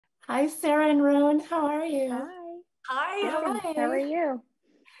Hi, Sarah and Roan. How are you? Hi. Hi. Good. How are Hi. you?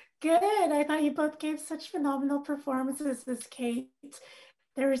 Good. I thought you both gave such phenomenal performances this Kate.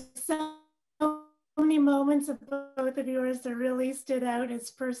 There were so many moments of both of yours that really stood out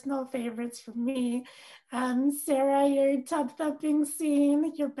as personal favorites for me. Sarah, your tub thumping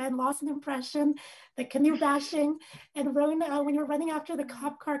scene, your Ben Lawson impression, the canoe bashing, and Roan, when you were running after the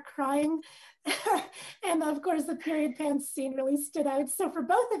cop car crying. And of course, the period pants scene really stood out. So, for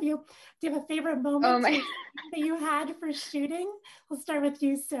both of you, do you have a favorite Oh moment my. that you had for shooting? We'll start with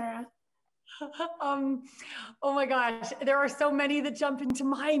you, Sarah. Um, oh my gosh, there are so many that jump into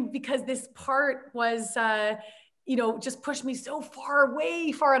mind because this part was, just pushed me so far,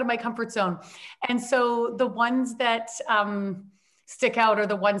 way far out of my comfort zone. And so the ones that stick out are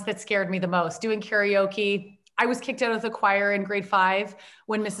the ones that scared me the most. Doing karaoke. I was kicked out of the choir in grade 5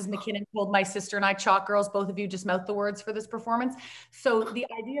 when Mrs. McKinnon told my sister and I, chalk girls, both of you just mouth the words for this performance. So the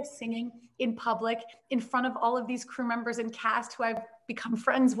idea of singing in public in front of all of these crew members and cast who I've become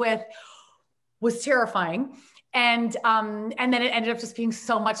friends with was terrifying. And then it ended up just being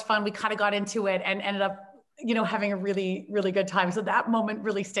so much fun. We kind of got into it and ended up, having a really, really good time. So that moment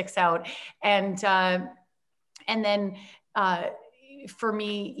really sticks out. And then for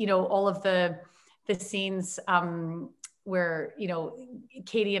me, all of the scenes where,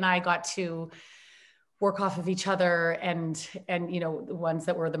 Katie and I got to work off of each other and the ones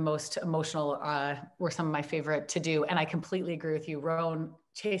that were the most emotional were some of my favorite to do. And I completely agree with you. Roan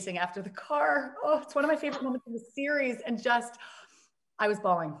chasing after the car, it's one of my favorite moments in the series, and just I was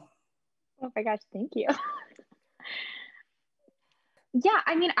bawling. Oh my gosh, thank you. Yeah,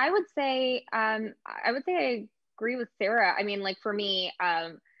 I mean, I agree with Sarah. I mean, like for me,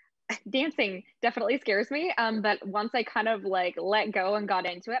 dancing definitely scares me. But once I kind of like let go and got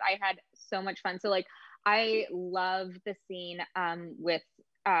into it, I had so much fun. So like I love the scene with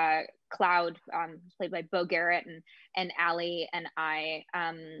Cloud, who's played by Bo Garrett, and Allie and I,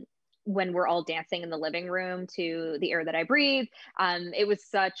 when we're all dancing in the living room to The Air That I Breathe. It was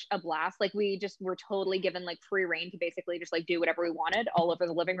such a blast. Like we just were totally given like free reign to basically just like do whatever we wanted all over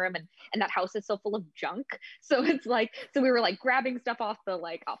the living room. And that house is so full of junk. So it's like, so we were like grabbing stuff off the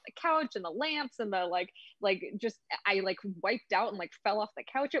couch and the lamps and the just I like wiped out and like fell off the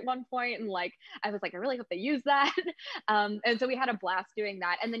couch at one point, and like I was like, I really hope they use that. And so we had a blast doing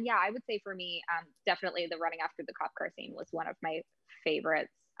that. And then yeah, I would say for me, definitely the running after the cop car scene was one of my favorites.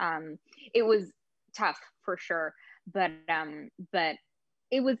 It was tough for sure, but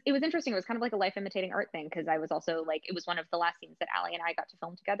it was interesting. It was kind of like a life imitating art thing, because I was also like, it was one of the last scenes that Allie and I got to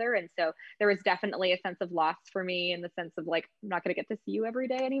film together, and so there was definitely a sense of loss for me in the sense of like, I'm not going to get to see you every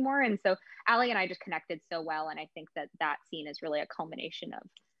day anymore. And so Allie and I just connected so well, and I think that scene is really a culmination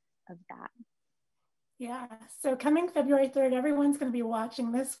of that. Yeah. So coming February 3rd, everyone's going to be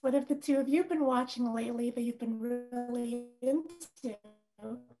watching this. What have the two of you been watching lately that you've been really into?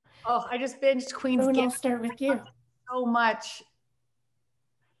 Oh, I just binged Queen's Rowan, I'll Gambit start with you. so much.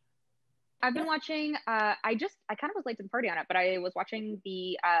 I've been watching. I kind of was late to the party on it, but I was watching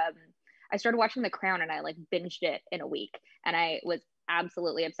I started watching The Crown, and I like binged it in a week, and I was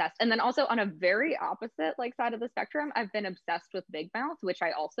absolutely obsessed. And then also on a very opposite like side of the spectrum, I've been obsessed with Big Mouth, which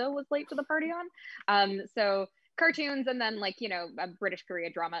I also was late to the party on. So cartoons, and then like British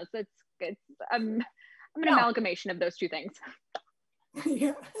period dramas. It's I'm an No. amalgamation of those two things.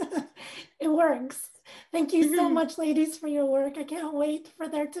 Yeah, it works. Thank you so much, ladies, for your work. I can't wait for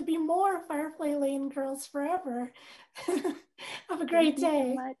there to be more Firefly Lane girls forever. Have a Thank great you so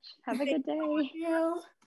day. much. Have a good day. Thank you.